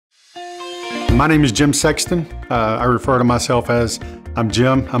My name is Jim Sexton. I refer to myself as I'm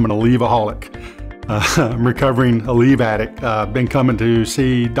Jim. I'm an Alleveaholic. I'm recovering Aleve addict. I've been coming to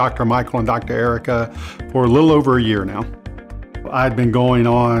see Dr. Michael and Dr. Erica for a little over a year now. I'd been going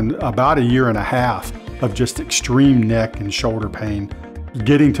on about a year and a half of just extreme neck and shoulder pain,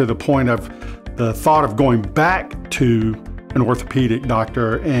 getting to the point of the thought of going back to an orthopedic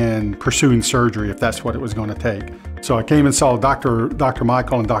doctor and pursuing surgery if that's what it was going to take. So I came and saw Dr.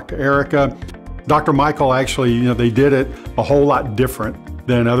 Michael and Dr. Erica. Dr. Michael actually, they did it a whole lot different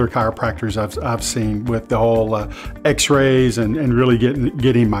than other chiropractors I've seen with the whole x-rays and really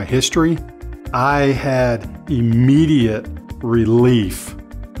getting my history. I had immediate relief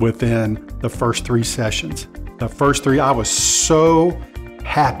within the first 3 sessions. The first 3, I was so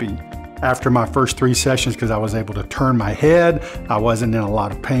happy after my first 3 sessions because I was able to turn my head. I wasn't in a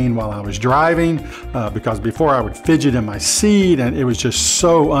lot of pain while I was driving because before I would fidget in my seat and it was just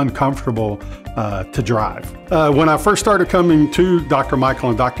so uncomfortable to drive. When I first started coming to Dr. Michael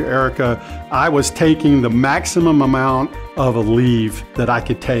and Dr. Erica, I was taking the maximum amount of Aleve that I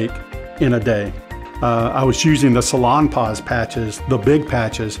could take in a day. I was using the Salon Pause patches, the big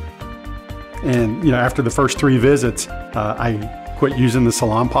patches, and after the first 3 visits, I quit using the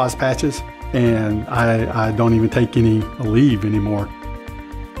Salon Pause patches, and I don't even take any Aleve anymore.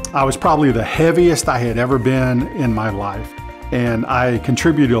 I was probably the heaviest I had ever been in my life, and I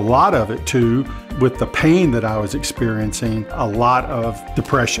contributed a lot of it to, with the pain that I was experiencing, a lot of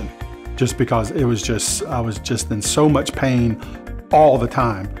depression, just because I was just in so much pain all the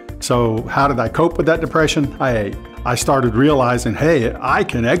time. So how did I cope with that depression? I ate. I started realizing, hey, I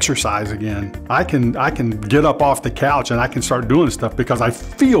can exercise again. I can get up off the couch and I can start doing stuff because I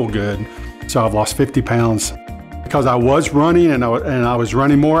feel good. So I've lost 50 pounds. Because I was running and I was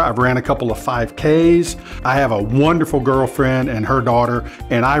running more, I've ran a couple of 5Ks. I have a wonderful girlfriend and her daughter,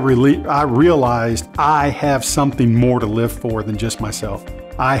 and I realized I have something more to live for than just myself.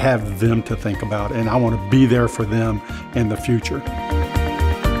 I have them to think about, and I want to be there for them in the future.